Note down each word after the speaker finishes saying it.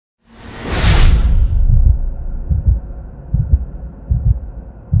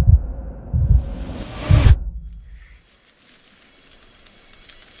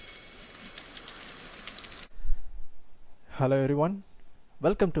Hello everyone,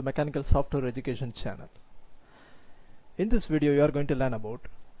 welcome to Mechanical Software Education channel. In this video you are going to learn about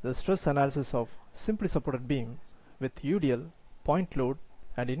the stress analysis of simply supported beam with UDL, point load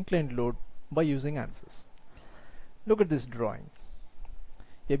and inclined load by using Ansys. Look at this drawing.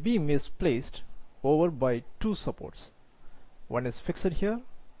 A beam is placed over by two supports. One is fixed here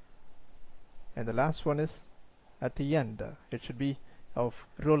and the last one is at the end. It should be of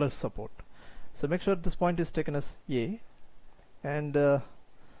roller support. So make sure this point is taken as A, and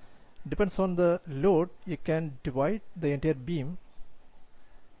depends on the load you can divide the entire beam.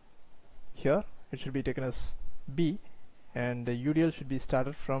 Here it should be taken as B, and the UDL should be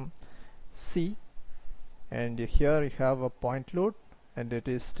started from C, and here you have a point load and it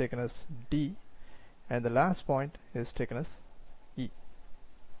is taken as D, and the last point is taken as E.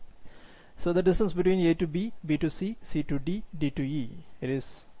 So the distance between A to B, B to C, C to D, D to E, it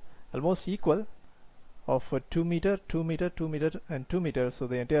is almost equal of 2 meter, 2 meter, 2 meter and 2 meter. So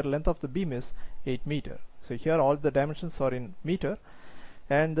the entire length of the beam is 8 meter. So here all the dimensions are in meter,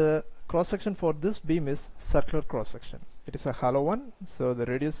 and the cross section for this beam is circular cross section. It is a hollow one, so the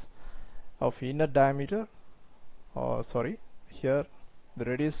radius of inner diameter, or sorry, here the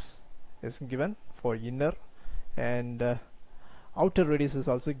radius is given for inner, and outer radius is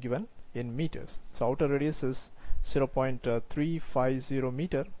also given in meters. So outer radius is 0.350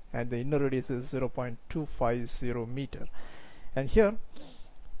 meter and the inner radius is 0.250 meter. And here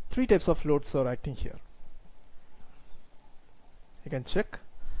three types of loads are acting here. You can check.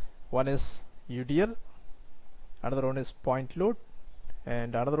 One is UDL, another one is point load,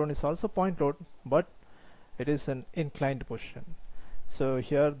 and another one is also point load, but it is an inclined position. So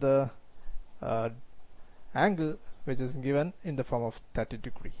here the angle which is given in the form of 30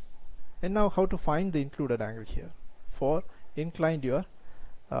 degree. And now how to find the included angle here for inclined your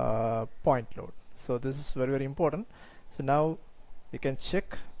point load. So this is very important. So now you can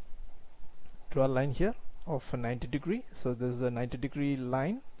check, draw a line here of a 90 degree. So this is a 90 degree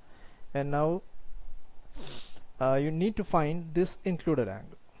line, and now you need to find this included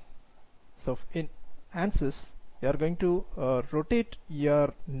angle. So in Ansys you are going to rotate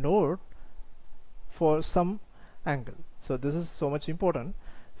your node for some angle. So this is so much important.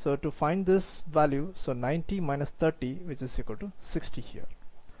 So to find this value, so 90 minus 30, which is equal to 60 here.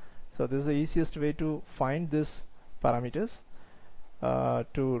 So this is the easiest way to find this parameters,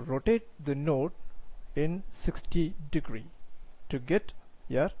 to rotate the node in 60 degree to get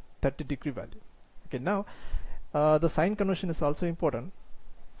your 30 degree value. Okay, now the sign convention is also important.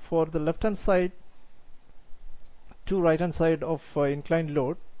 For the left hand side to right hand side of inclined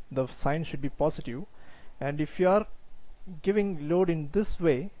load, the sign should be positive, and if you are giving load in this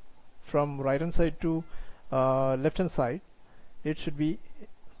way from right hand side to left hand side, it should be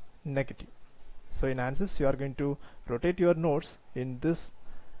negative. So in Ansys you are going to rotate your nodes in this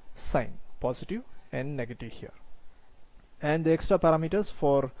sign, positive and negative here. And the extra parameters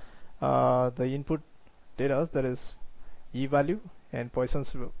for the input data, that is E value and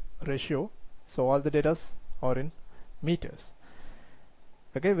Poisson's ratio. So all the data are in meters.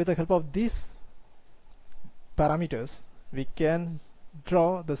 Okay, with the help of these parameters we can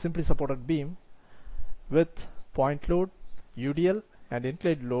draw the simply supported beam with point load, UDL and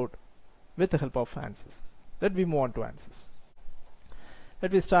inclined load with the help of Ansys. Let me move on to Ansys.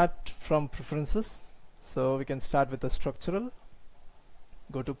 Let me start from preferences. So we can start with the structural,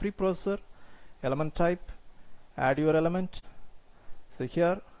 go to preprocessor, element type, add your element. So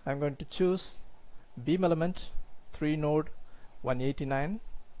here I'm going to choose beam element 3 node 189,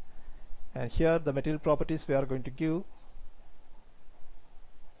 and here the material properties we are going to give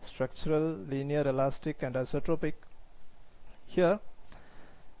structural, linear, elastic and isotropic. Here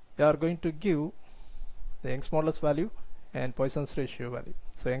we are going to give the Young's modulus value and Poisson's ratio value.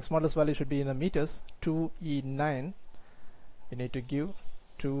 So Young's modulus value should be in the meters, 2E9. You need to give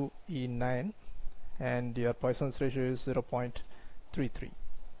 2E9, and your Poisson's ratio is 0.33.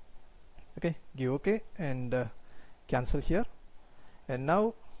 Okay, give OK and cancel here. And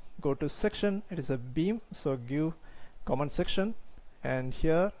now go to section. It is a beam, so give common section, and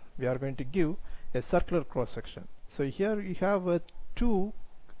here we are going to give a circular cross section. So here you have two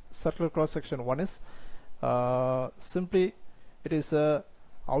circular cross section. One is simply it is a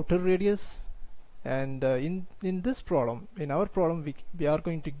outer radius, and in this problem, in our problem, we are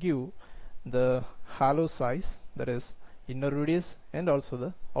going to give the hollow size, that is inner radius and also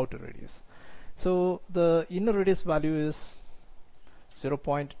the outer radius. So the inner radius value is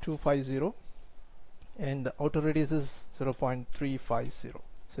 0.250 and the outer radius is 0.350.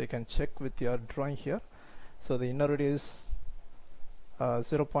 So you can check with your drawing here. So the inner radius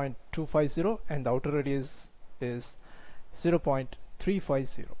 0.250 and the outer radius is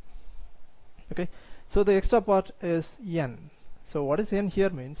 0.350. Okay, so the extra part is n. So what is n here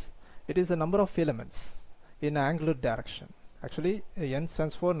means it is a number of elements in angular direction. Actually n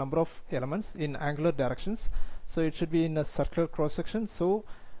stands for number of elements in angular directions, so it should be in a circular cross section. So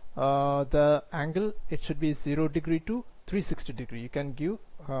the angle, it should be 0 degree to 360 degree. You can give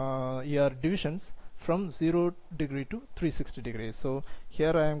your divisions from 0 degree to 360 degrees. So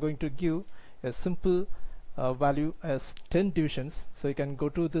here I am going to give a simple value as 10 divisions. So you can go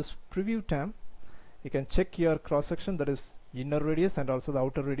to this preview tab, you can check your cross section, that is inner radius and also the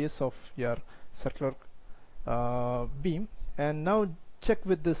outer radius of your circular beam, and now check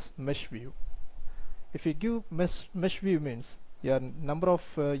with this mesh view. If you give mesh view means your number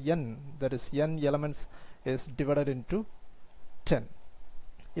of n, that is n elements, is divided into 10.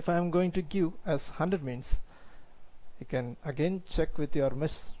 If I am going to give as 100 means, you can again check with your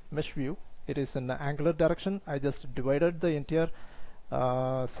mesh view. It is in the angular direction. I just divided the entire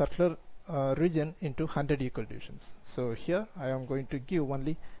circular region into 100 equal divisions. So here I am going to give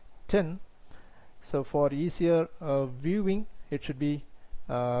only 10. So for easier viewing, it should be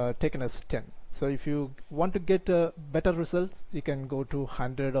taken as 10. So if you want to get better results, you can go to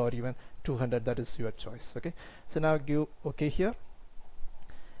 100 or even 200, that is your choice. Okay, so now give OK here,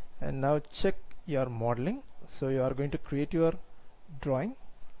 and now check your modeling. So you are going to create your drawing.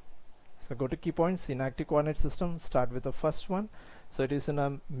 So go to key points in active coordinate system, start with the first one. So it is in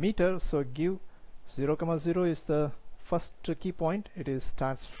a meter, so give 0, 0 is the first key point. It is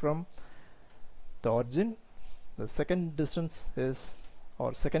starts from the origin. The second distance is,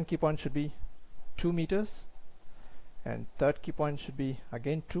 or second key point should be 2 meters, and third key point should be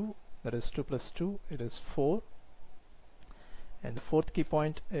again 2, that is 2 plus 2, it is 4, and the fourth key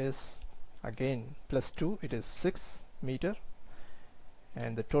point is again plus 2, it is 6 meter,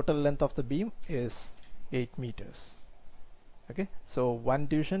 and the total length of the beam is 8 meters. Okay, so 1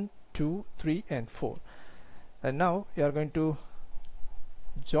 division, 2, 3 and 4. And now you are going to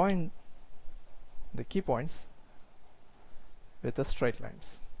join the key points with the straight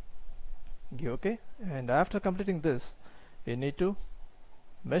lines. Give OK, and after completing this, you need to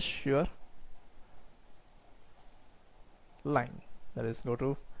mesh your line. That is, go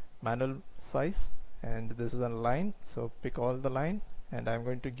to manual size, and this is a line, so pick all the line, and I'm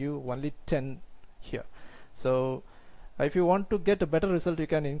going to give only 10 here. So if you want to get a better result, you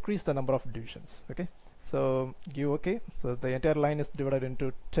can increase the number of divisions. Okay, so give OK. So the entire line is divided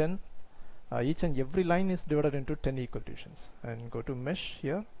into 10. Each and every line is divided into 10 equal divisions, and go to mesh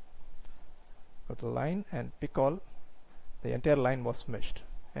here, go to line and pick all. The entire line was meshed,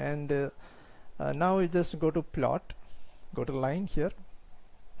 and now you just go to plot, go to line here.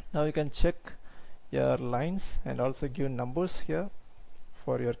 Now you can check your lines and also give numbers here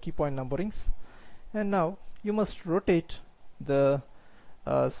for your key point numberings. And now you must rotate the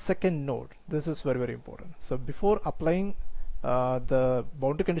second node. This is very, very important. So before applying the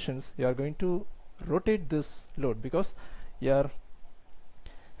boundary conditions, you are going to rotate this load, because your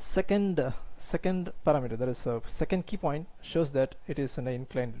second parameter, that is a second key point, shows that it is an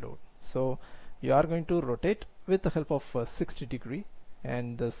inclined load. So you are going to rotate with the help of 60 degree,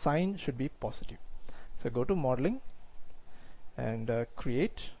 and the sign should be positive. So go to modeling and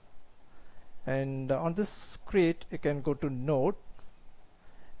create, and on this create you can go to node,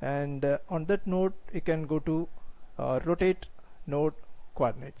 and on that node you can go to rotate node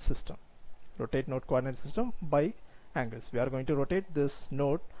coordinate system. Rotate node coordinate system by angles. We are going to rotate this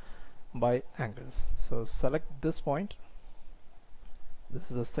node by angles. So select this point. This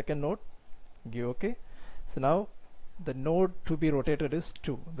is the second node. Give OK. So now the node to be rotated is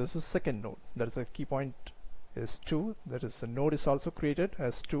 2. This is second node. That is a key point is 2. That is, a node is also created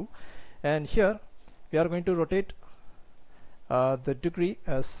as 2. And here we are going to rotate the degree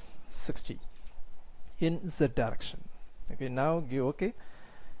as 60 in Z direction. Okay, now give OK.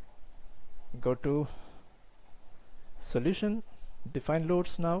 Go to solution, define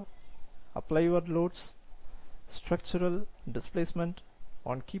loads. Now apply your loads, structural displacement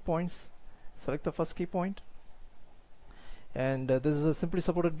on key points. Select the first key point, and this is a simply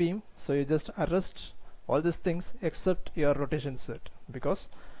supported beam, so you just arrest all these things except your rotation Z, because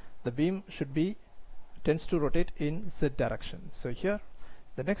the beam should be tends to rotate in Z direction. So here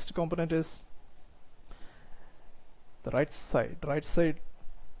the next component is the right side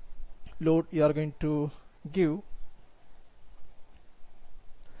load. You are going to give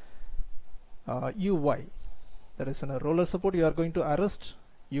UY, that is in a roller support. You are going to arrest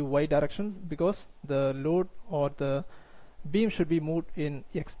UY directions, because the load or the beam should be moved in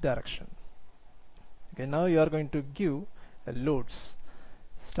X direction. Okay, now you are going to give loads,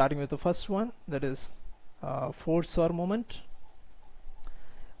 starting with the first one, that is force or moment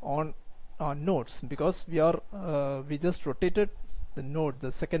on nodes, because we just rotated the node,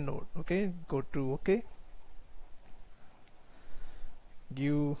 the second node. Okay, go to OK,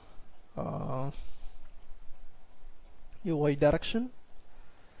 give your y direction,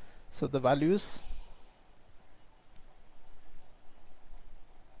 so the value is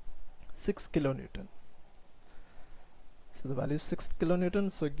 6 kilonewton. So the value is 6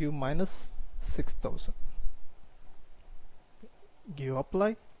 kilonewton, so give minus 6000. Give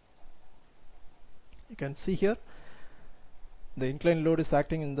apply. You can see here the inclined load is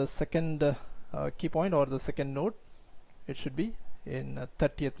acting in the second key point or the second node. It should be in a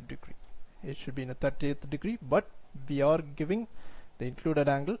 30th degree. It should be in a 30th degree, but we are giving the included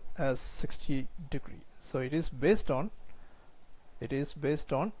angle as 60 degree. So it is based on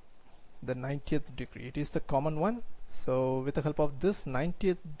the 90th degree. It is the common one. So with the help of this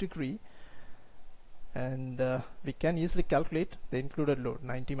 90th degree, and we can easily calculate the included load,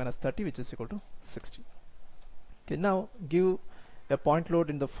 90 minus 30, which is equal to 60. Okay, now give a point load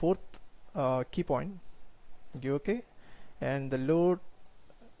in the fourth key point, give OK, and the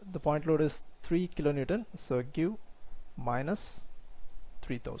point load is 3 kilonewton, so give minus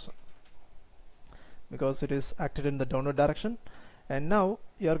 3000 because it is acted in the downward direction. And now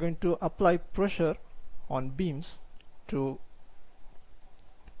you are going to apply pressure on beams to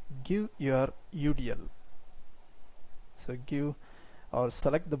give your UDL. So give or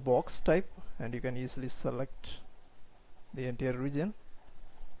select the box type, and you can easily select the entire region.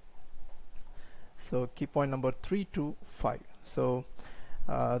 So key point number 3 to 5. So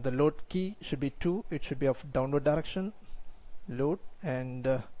the load key should be 2. It should be of downward direction load, and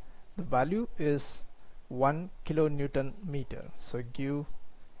the value is 1 kilonewton meter. So give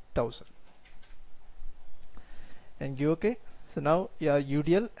 1000 and give OK. So now your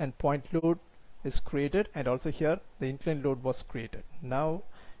UDL and point load is created, and also here the inclined load was created. Now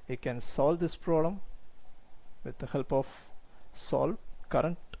you can solve this problem with the help of solve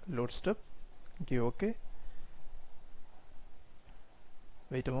current load step. Give OK.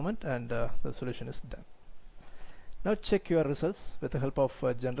 Wait a moment, and the solution is done. Now check your results with the help of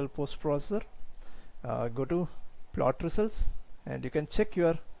general post processor. Go to plot results, and you can check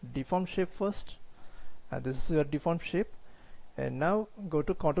your deformed shape first. This is your deformed shape. And now go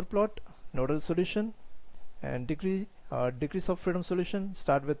to contour plot, nodal solution, and degrees of freedom solution.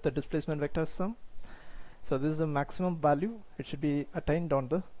 Start with the displacement vector sum. So this is the maximum value. It should be attained on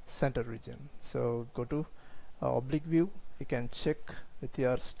the center region. So go to oblique view. You can check with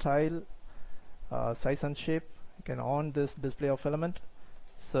your style, size and shape. You can on this display of element.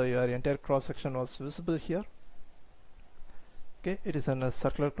 So your entire cross section was visible here. Okay, it is in a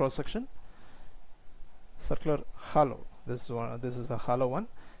circular cross section, circular hollow. This is a hollow one.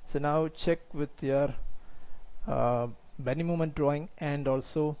 So now check with your bending moment drawing and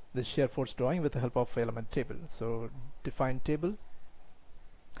also the shear force drawing with the help of element table. So define table,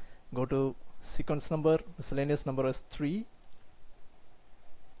 go to sequence number, miscellaneous number is 3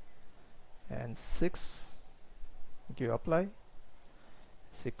 and 6, give apply.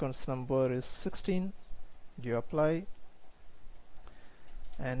 Sequence number is 16, give apply,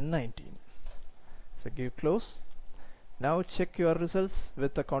 and 19. So give close. Now check your results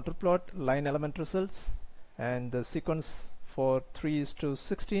with the contour plot, line element results, and the sequence for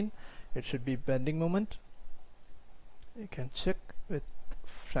 3:16. It should be bending moment. You can check with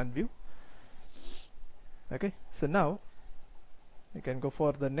front view. Okay, so now you can go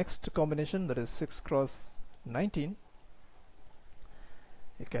for the next combination, that is 6 cross 19.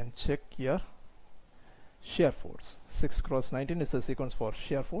 You can check your shear force. 6 cross 19 is the sequence for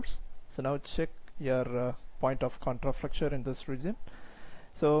shear force. So now check your point of contraflexure in this region.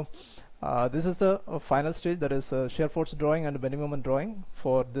 So this is the final stage, that is shear force drawing and bending moment drawing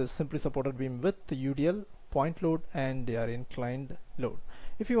for this simply supported beam with the UDL, point load, and your inclined load.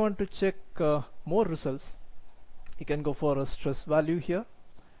 If you want to check more results, you can go for a stress value here,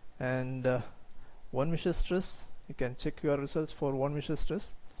 and one measure stress. You can check your results for one measure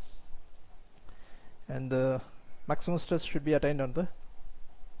stress, and the maximum stress should be attained on the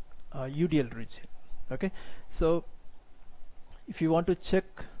UDL region. Okay, so if you want to check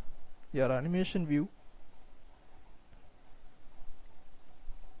your animation view,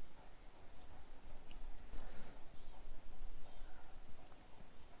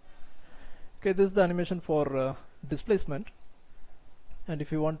 okay, this is the animation for displacement, and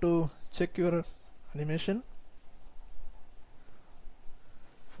if you want to check your animation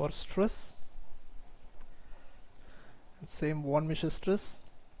for stress, same one measure stress.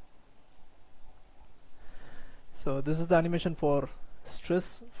 So this is the animation for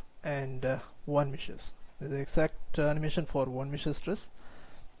stress and one measures. the exact animation for 1 measure stress.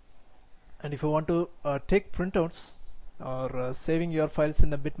 And if you want to take printouts or saving your files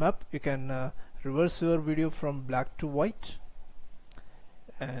in a bitmap, you can reverse your video from black to white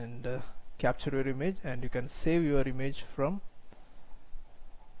and capture your image, and you can save your image from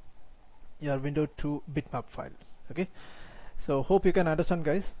your window to bitmap file. Okay, so hope you can understand,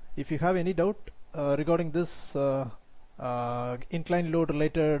 guys. If you have any doubt regarding this inclined load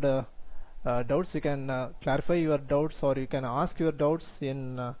related doubts, you can clarify your doubts, or you can ask your doubts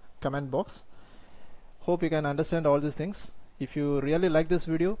in comment box. Hope you can understand all these things. If you really like this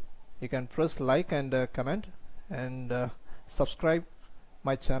video, you can press like and comment and subscribe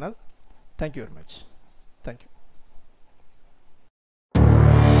my channel. Thank you very much. Thank you.